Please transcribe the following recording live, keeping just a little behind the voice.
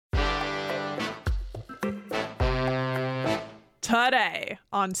Today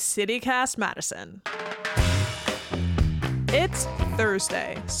on CityCast Madison. It's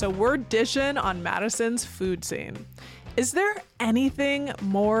Thursday, so we're dishing on Madison's food scene. Is there anything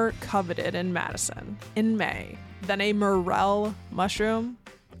more coveted in Madison in May than a morel mushroom?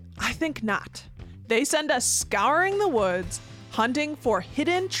 I think not. They send us scouring the woods, hunting for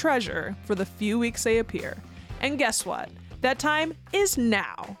hidden treasure for the few weeks they appear. And guess what? That time is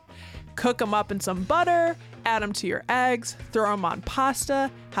now. Cook them up in some butter, add them to your eggs, throw them on pasta,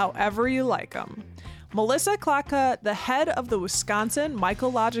 however you like them. Melissa Klaka, the head of the Wisconsin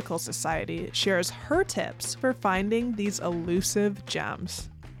Mycological Society, shares her tips for finding these elusive gems.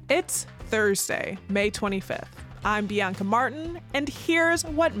 It's Thursday, May 25th. I'm Bianca Martin, and here's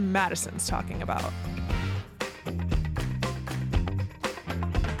what Madison's talking about.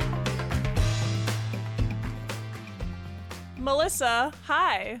 Melissa,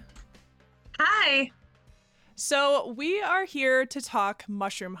 hi. Hi. So we are here to talk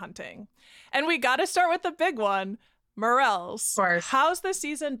mushroom hunting. And we got to start with the big one, morels. Of course. How's the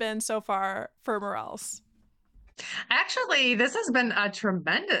season been so far for morels? Actually, this has been a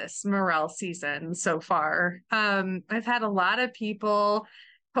tremendous morel season so far. I've had a lot of people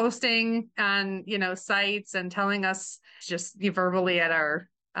posting on, sites and telling us just verbally at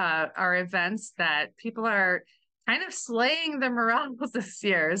our events that people are kind of slaying the morels this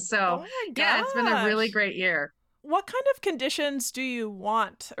year. So yeah, it's been a really great year. What kind of conditions do you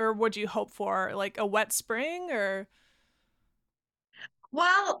want or would you hope for? Like a wet spring or?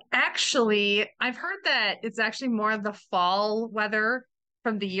 Well, actually, I've heard that it's actually more the fall weather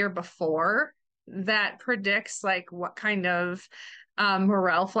from the year before that predicts like what kind of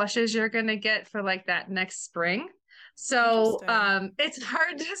morel flushes you're going to get for like that next spring. So it's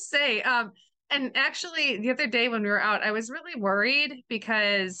hard to say. And actually, the other day when we were out, I was really worried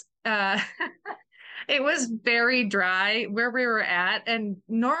because it was very dry where we were at. And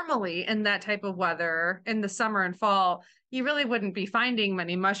normally in that type of weather in the summer and fall, you really wouldn't be finding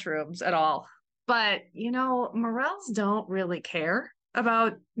many mushrooms at all. But, morels don't really care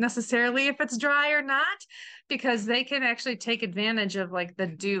about necessarily if it's dry or not, because they can actually take advantage of like the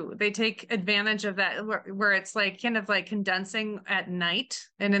dew. They take advantage of that where it's like kind of like condensing at night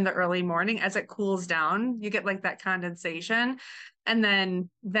and in the early morning as it cools down, you get like that condensation. And then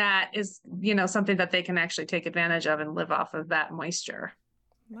that is, something that they can actually take advantage of and live off of that moisture.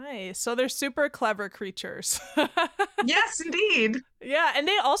 Nice. So they're super clever creatures. Yes, indeed. Yeah. And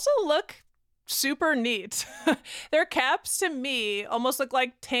they also look super neat. Their caps to me almost look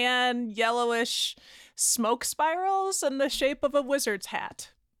like tan, yellowish smoke spirals in the shape of a wizard's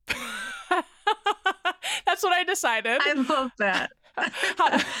hat. That's what I decided. I love that.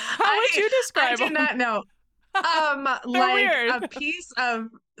 How would you describe them? I do not know. Like weird. A piece of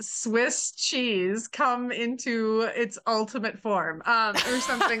Swiss cheese come into its ultimate form, or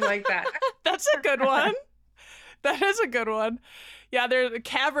something like that. That's a good one. That is a good one. Yeah, they're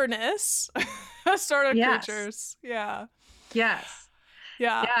cavernous sort of creatures. Yeah. Yes.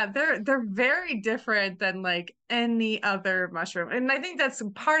 Yeah. Yeah, they're very different than like any other mushroom. And I think that's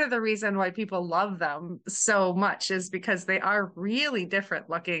part of the reason why people love them so much is because they are really different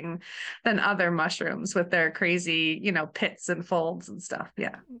looking than other mushrooms with their crazy, pits and folds and stuff.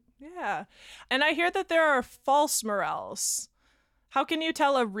 Yeah. Yeah. And I hear that there are false morels. How can you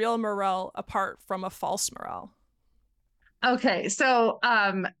tell a real morel apart from a false morel? Okay, so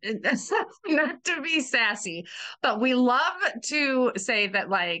not to be sassy, but we love to say that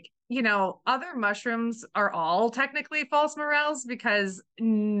like, other mushrooms are all technically false morels because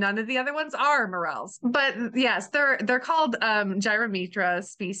none of the other ones are morels. But yes, they're called Gyrometra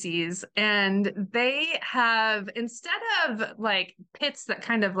species, and they have, instead of like pits that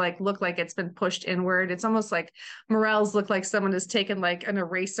kind of like look like it's been pushed inward, it's almost like morels look like someone has taken like an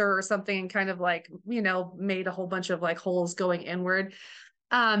eraser or something and kind of like, made a whole bunch of like holes going inward.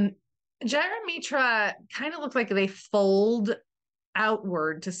 Gyrometra kind of look like they fold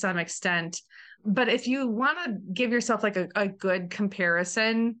outward to some extent. But if you want to give yourself like a good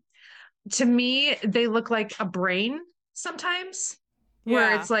comparison, to me, they look like a brain sometimes,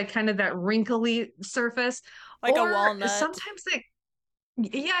 where it's like kind of that wrinkly surface. Like a walnut. Sometimes kind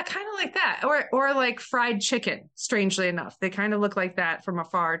of like that. Or like fried chicken, strangely enough. They kind of look like that from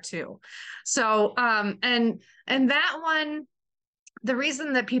afar too. So, and that one, the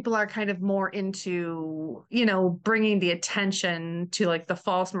reason that people are kind of more into, bringing the attention to like the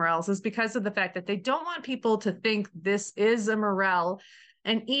false morels is because of the fact that they don't want people to think this is a morel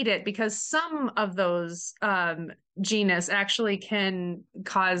and eat it, because some of those genus actually can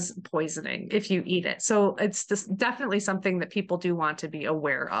cause poisoning if you eat it. So it's definitely something that people do want to be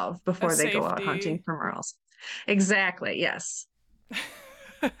aware of before they go out hunting for morels. Exactly. Yes.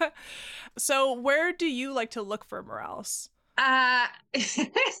 So, where do you like to look for morels? Uh,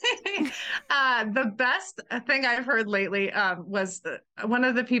 the best thing I've heard lately was one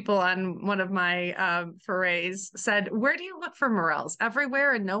of the people on one of my forays said, "Where do you look for morels?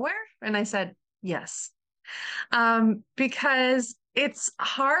 Everywhere and nowhere?" And I said, "Yes." Because it's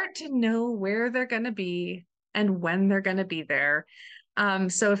hard to know where they're going to be and when they're going to be there.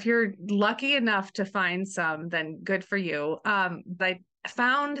 So if you're lucky enough to find some, then good for you. I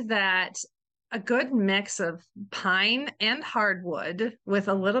found that a good mix of pine and hardwood with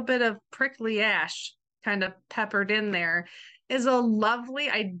a little bit of prickly ash kind of peppered in there is a lovely,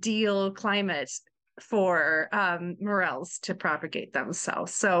 ideal climate for morels to propagate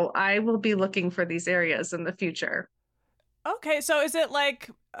themselves. So I will be looking for these areas in the future. Okay, so is it like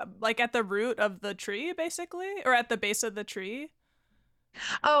at the root of the tree basically or at the base of the tree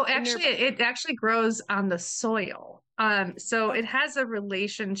Oh, in your actually, it actually grows on the soil. So it Okay, has a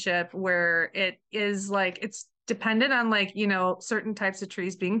relationship where it is like it's dependent on like, certain types of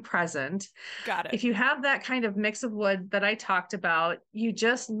trees being present. got it. If you have that kind of mix of wood that I talked about, you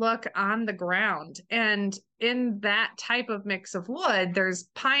just look on the ground. And in that type of mix of wood, there's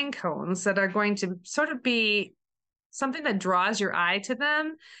pine cones that are going to sort of be something that draws your eye to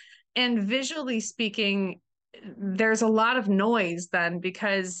them. And visually speaking, there's a lot of noise then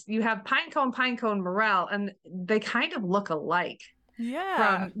because you have pine cone, morel, and they kind of look alike Yeah.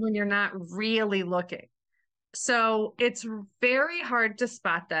 from when you're not really looking. So it's very hard to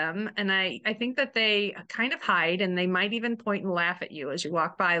spot them. And I think that they kind of hide and they might even point and laugh at you as you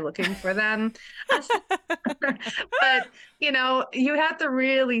walk by looking for them. But, you have to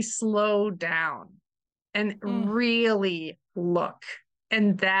really slow down and Mm. really look.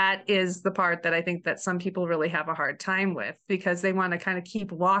 And that is the part that I think that some people really have a hard time with because they want to kind of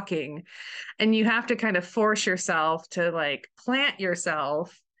keep walking and you have to kind of force yourself to like plant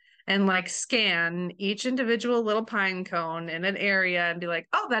yourself and like scan each individual little pine cone in an area and be like,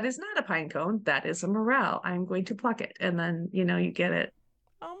 oh, that is not a pine cone. That is a morel. I'm going to pluck it. And then, you get it.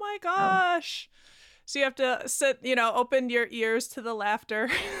 Oh my So, gosh. So you have to sit, open your ears to the laughter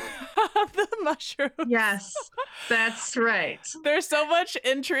of the mushrooms. yes, that's right. There's so much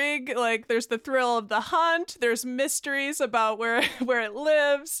intrigue. Like there's the thrill of the hunt. There's mysteries about where where it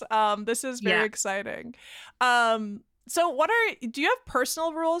lives. This is very Yeah. exciting. So do you have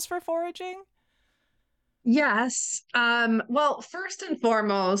personal rules for foraging? Yes. Well, first and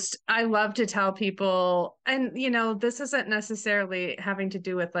foremost, I love to tell people, and this isn't necessarily having to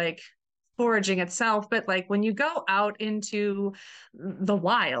do with like foraging itself, but like when you go out into the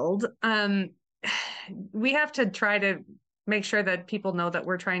wild, we have to try to make sure that people know that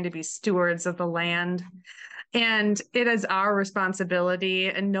we're trying to be stewards of the land and it is our responsibility,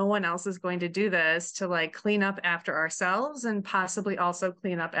 and no one else is going to do this to like clean up after ourselves and possibly also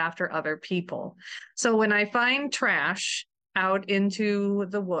clean up after other people. So when I find trash out into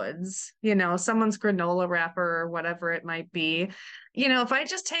the woods, someone's granola wrapper or whatever it might be, if I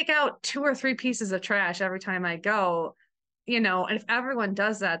just take out two or three pieces of trash every time I go, and if everyone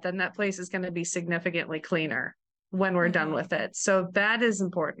does that, then that place is going to be significantly cleaner when we're done Mm-hmm. with it. So that is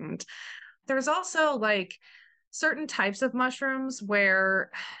important. There's also like certain types of mushrooms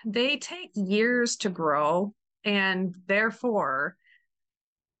where they take years to grow and therefore,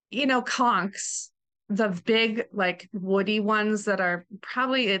 conchs, the big like woody ones that are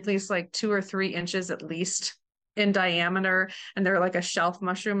probably at least like 2 or 3 inches at least in diameter and they're like a shelf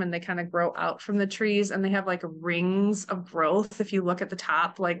mushroom and they kind of grow out from the trees and they have like rings of growth if you look at the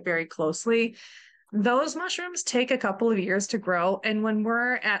top like very closely. Those mushrooms take a couple of years to grow. And when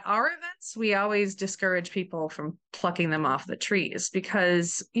we're at our events, we always discourage people from plucking them off the trees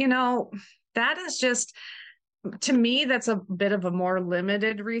because, that is just, to me, that's a bit of a more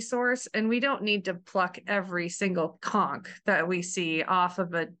limited resource. And we don't need to pluck every single conch that we see off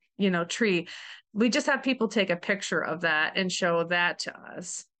of a, tree. We just have people take a picture of that and show that to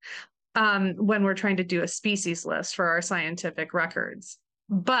us when we're trying to do a species list for our scientific records.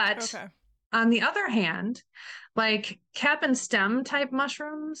 But Okay. on the other hand, like cap and stem type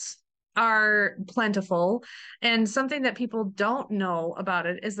mushrooms are plentiful. And something that people don't know about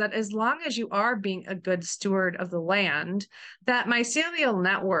it is that as long as you are being a good steward of the land, that mycelial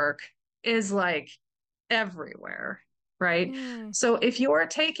network is like everywhere. Right. Mm. So if you're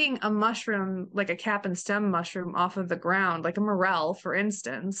taking a mushroom, like a cap and stem mushroom off of the ground, like a morel, for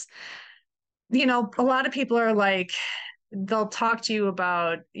instance, a lot of people are like, they'll talk to you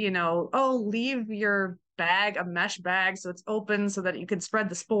about, oh, leave your bag a mesh bag so it's open so that you can spread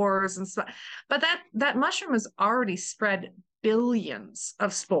the spores and stuff. But that mushroom has already spread billions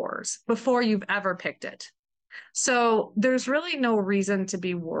of spores before you've ever picked it. So there's really no reason to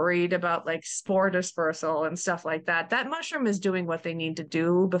be worried about like spore dispersal and stuff like that. That mushroom is doing what they need to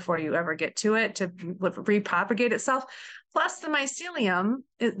do before you ever get to it to repropagate itself. Plus, the mycelium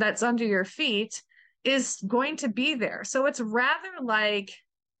that's under your feet is going to be there. So it's rather like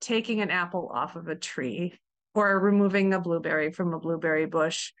taking an apple off of a tree or removing a blueberry from a blueberry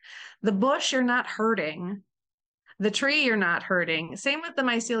bush. The bush you're not hurting, the tree you're not hurting. Same with the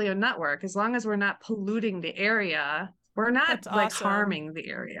mycelial network. As long as we're not polluting the area, we're not That's like awesome. harming the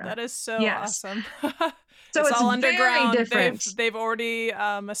area. That is so Yes. awesome. So It's it's all very underground. different. They've already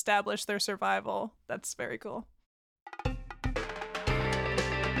established their survival. That's very cool.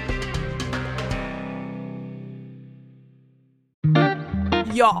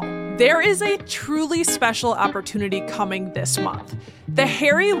 Y'all, there is a truly special opportunity coming this month. The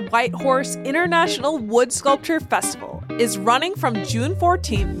Harry Whitehorse International Wood Sculpture Festival is running from June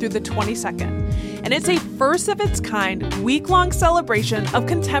 14th through the 22nd, and it's a first of its kind week-long celebration of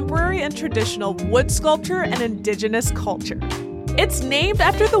contemporary and traditional wood sculpture and indigenous culture. It's named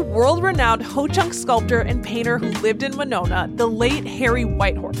after the world-renowned Ho-Chunk sculptor and painter who lived in Winona, the late Harry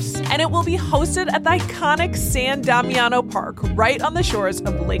Whitehorse, and it will be hosted at the iconic San Damiano Park right on the shores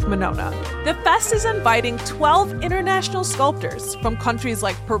of Lake Winona. The fest is inviting 12 international sculptors from countries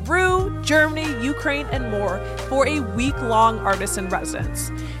like Peru, Germany, Ukraine, and more for a week-long artisan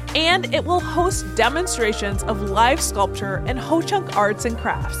residence. And it will host demonstrations of live sculpture and Ho-Chunk arts and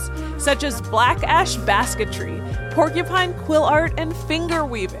crafts, such as black ash basketry, porcupine quill art, and finger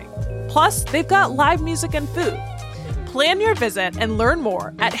weaving. Plus, they've got live music and food. Plan your visit and learn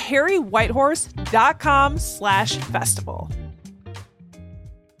more at harrywhitehorse.com/festival.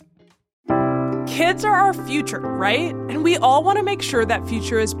 Kids are our future, right? And we all want to make sure that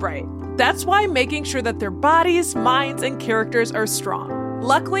future is bright. That's why making sure that their bodies, minds, and characters are strong.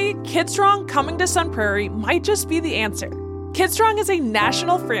 Luckily, KidStrong coming to Sun Prairie might just be the answer. KidStrong is a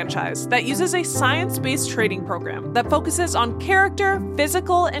national franchise that uses a science-based training program that focuses on character,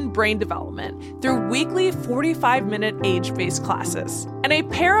 physical, and brain development through weekly 45-minute age-based classes. And a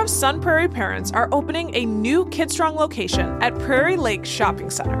pair of Sun Prairie parents are opening a new KidStrong location at Prairie Lake Shopping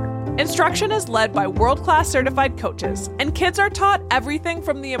Center. Instruction is led by world-class certified coaches, and kids are taught everything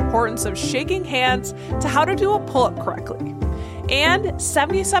from the importance of shaking hands to how to do a pull-up correctly. And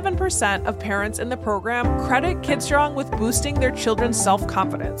 77% of parents in the program credit KidStrong with boosting their children's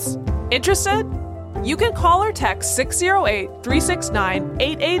self-confidence. Interested? You can call or text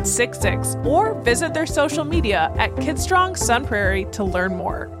 608-369-8866 or visit their social media at KidStrong Sun Prairie to learn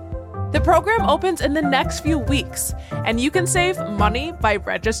more. The program opens in the next few weeks, and you can save money by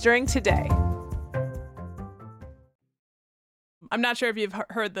registering today. I'm not sure if you've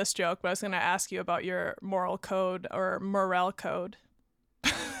heard this joke, but I was going to ask you about your moral code or Morel code.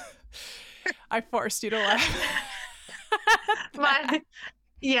 I forced you to laugh.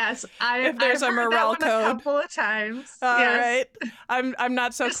 Yes, if there's I've a heard Morel that one code. a couple of times. All Yes. right. I'm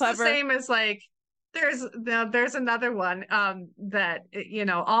not so It's clever. the same as like there's another one that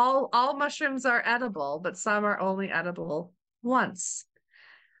all mushrooms are edible, but some are only edible once.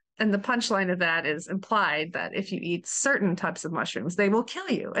 And the punchline of that is implied that if you eat certain types of mushrooms, they will kill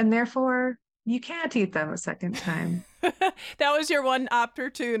you, and therefore you can't eat them a second time. That was your one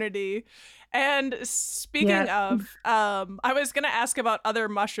opportunity. And speaking of, I was going to ask about other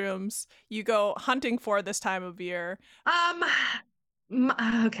mushrooms you go hunting for this time of year.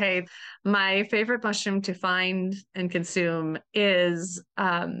 Okay. My favorite mushroom to find and consume is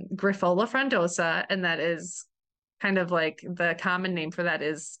Grifola frondosa, and that is kind of like the common name for that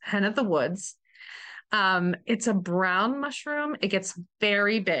is hen of the woods. It's a brown mushroom. It gets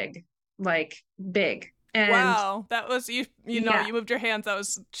very big, like big. And wow, that was you moved your hands. That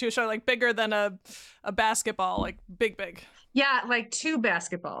was showing like bigger than a basketball, like big. Yeah, like two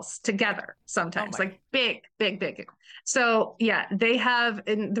basketballs together sometimes, like big. So yeah, they have,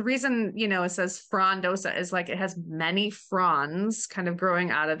 and the reason, it says frondosa is like it has many fronds kind of growing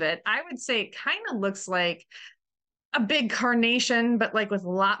out of it. I would say it kind of looks like a big carnation, but like with a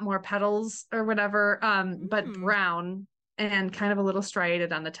lot more petals or whatever, but brown and kind of a little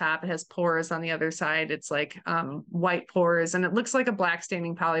striated on the top. It has pores on the other side. It's like white pores, and it looks like a black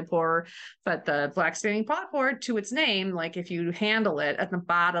staining polypore, but the black staining polypore, to its name, like if you handle it at the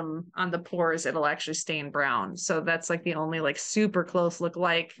bottom on the pores, it'll actually stain brown. So that's like the only like super close look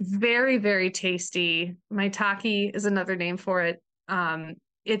like. Very, very tasty. Maitake is another name for it.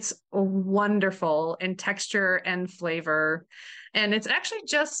 It's wonderful in texture and flavor. And it's actually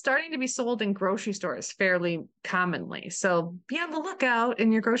just starting to be sold in grocery stores fairly commonly. So be on the lookout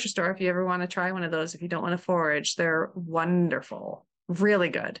in your grocery store if you ever want to try one of those. If you don't want to forage, they're wonderful. Really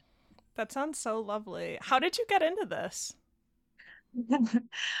good. That sounds so lovely. How did you get into this?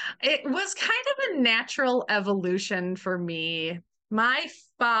 It was kind of a natural evolution for me. My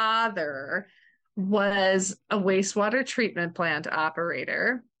father was a wastewater treatment plant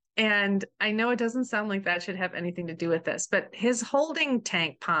operator. And I know it doesn't sound like that should have anything to do with this, but his holding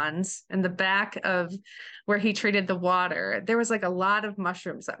tank ponds in the back of where he treated the water, there was like a lot of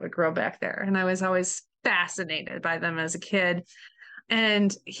mushrooms that would grow back there. And I was always fascinated by them as a kid.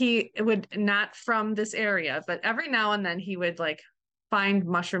 And he would not from this area, but every now and then he would like find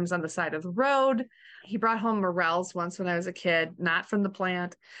mushrooms on the side of the road. He brought home morels once when I was a kid, not from the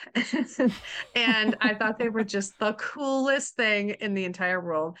plant. And I thought they were just the coolest thing in the entire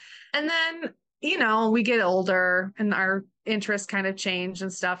world. And then, we get older and our interests kind of change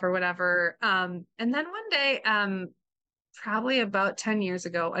and stuff or whatever. And then one day, probably about 10 years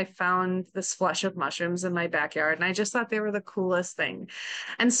ago, I found this flush of mushrooms in my backyard and I just thought they were the coolest thing.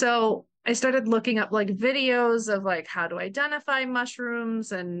 And so I started looking up like videos of like how to identify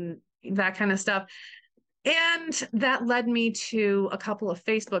mushrooms and that kind of stuff. And that led me to a couple of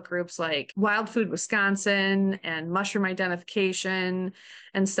Facebook groups like Wild Food Wisconsin and Mushroom Identification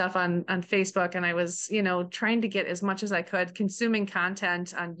and stuff on Facebook. And I was, trying to get as much as I could, consuming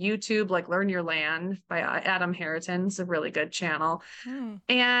content on YouTube, like Learn Your Land by Adam Harriton. It's a really good channel.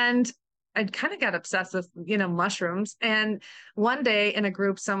 And I kind of got obsessed with, mushrooms. And one day in a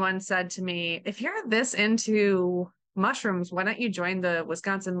group, someone said to me, if you're this into mushrooms, why don't you join the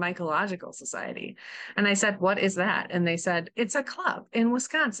Wisconsin Mycological Society? And I said, what is that? And they said, it's a club in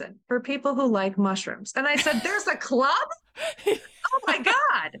Wisconsin for people who like mushrooms. And I said, there's a club? Oh my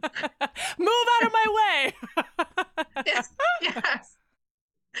God. Move out of my way. Yes.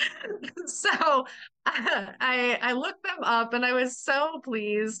 So I looked them up and I was so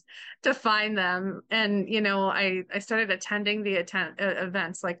pleased to find them. And, I started attending the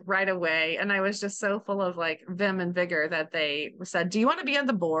events like right away. And I was just so full of like vim and vigor that they said, do you want to be on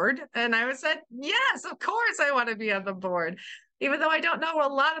the board? And I said, yes, of course I want to be on the board, even though I don't know a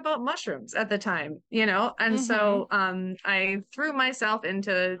lot about mushrooms at the time, and so I threw myself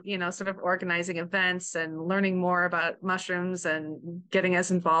into, sort of organizing events and learning more about mushrooms and getting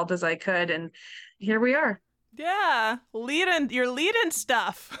as involved as I could. And here we are. Yeah, you're leading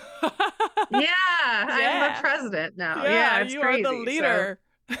stuff. Yeah, I'm the president now. Yeah, it's you crazy, are the leader.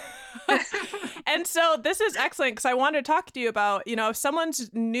 So. And so this is excellent because I wanted to talk to you about, if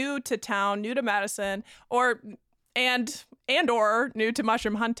someone's new to town, new to Madison, or new to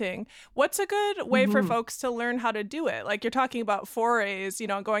mushroom hunting, what's a good way for folks to learn how to do it? Like you're talking about forays,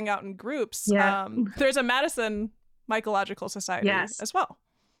 going out in groups. Yeah. There's a Madison Mycological Society as well.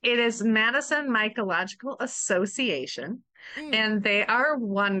 It is Madison Mycological Association, and they are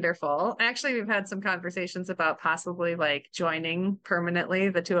wonderful. Actually, we've had some conversations about possibly like joining permanently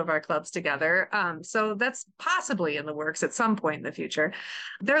the two of our clubs together. So that's possibly in the works at some point in the future.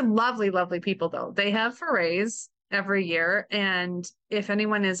 They're lovely, lovely people, though. They have forays every year. And if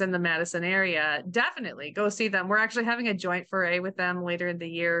anyone is in the Madison area, definitely go see them. We're actually having a joint foray with them later in the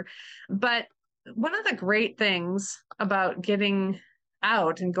year. But one of the great things about getting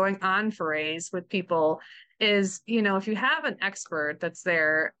out and going on forays with people is, if you have an expert that's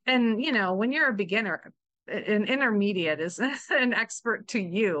there and, when you're a beginner, an intermediate is an expert to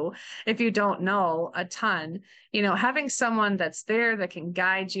you if you don't know a ton, having someone that's there that can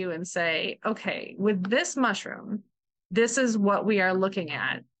guide you and say, okay, with this mushroom, this is what we are looking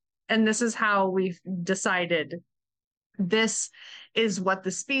at. And this is how we've decided this is what the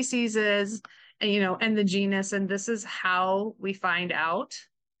species is, and the genus, and this is how we find out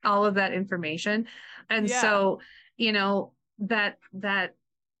all of that information. And so, that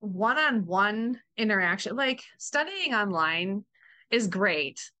one-on-one interaction, like studying online is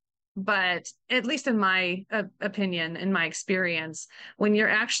great, but at least in my opinion, in my experience, when you're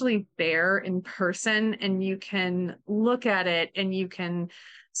actually there in person and you can look at it and you can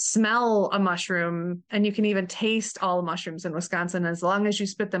smell a mushroom and you can even taste all mushrooms in Wisconsin, as long as you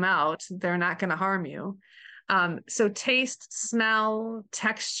spit them out, they're not going to harm you. So taste, smell,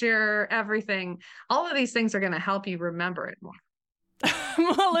 texture, everything, all of these things are going to help you remember it more.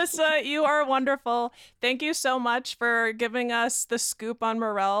 Melissa, you are wonderful. Thank you so much for giving us the scoop on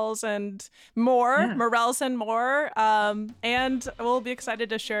Morels and more. Yeah. Morels and more. And we'll be excited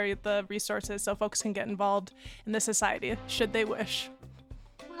to share the resources so folks can get involved in the society should they wish.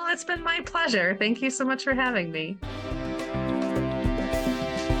 Well, it's been my pleasure. Thank you so much for having me.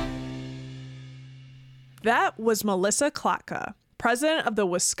 That was Melissa Klatka, president of the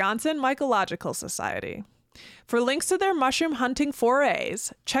Wisconsin Mycological Society. For links to their mushroom hunting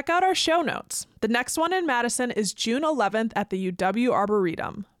forays, check out our show notes. The next one in Madison is June 11th at the UW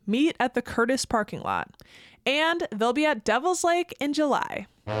Arboretum. meet at the Curtis parking lot. And they'll be at Devil's Lake in July.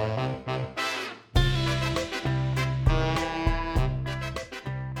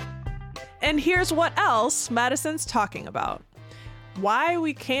 And here's what else Madison's talking about. Why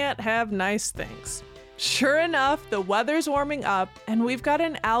we can't have nice things. Sure enough, the weather's warming up and we've got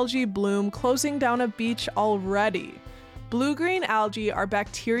an algae bloom closing down a beach already. Blue-green algae are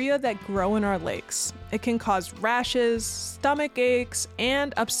bacteria that grow in our lakes. It can cause rashes, stomach aches,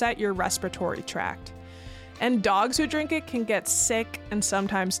 and upset your respiratory tract. And dogs who drink it can get sick and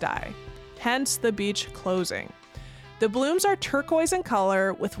sometimes die. Hence the beach closing. The blooms are turquoise in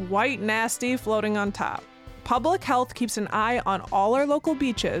color with white nasty floating on top. Public Health keeps an eye on all our local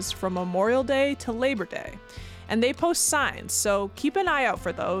beaches from Memorial Day to Labor Day, and they post signs, so keep an eye out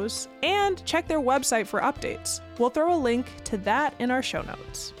for those and check their website for updates. We'll throw a link to that in our show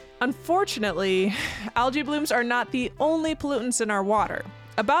notes. Unfortunately, algae blooms are not the only pollutants in our water.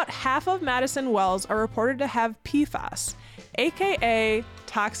 About half of Madison wells are reported to have PFAS, aka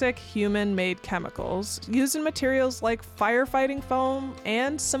toxic human-made chemicals used in materials like firefighting foam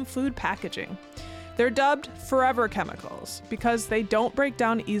and some food packaging. They're dubbed forever chemicals because they don't break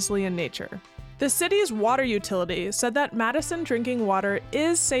down easily in nature. The city's water utility said that Madison drinking water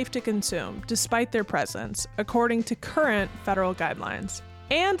is safe to consume despite their presence, according to current federal guidelines.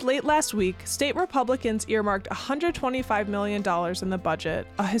 And late last week, state Republicans earmarked $125 million in the budget,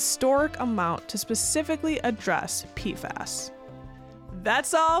 a historic amount to specifically address PFAS.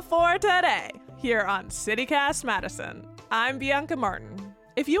 That's all for today here on CityCast Madison. I'm Bianca Martin.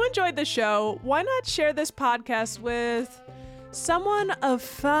 If you enjoyed the show, why not share this podcast with someone of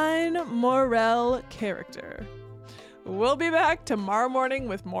fine Morel character? We'll be back tomorrow morning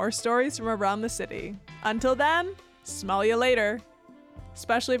with more stories from around the city. Until then, smell you later.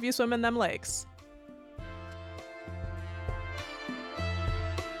 Especially if you swim in them lakes.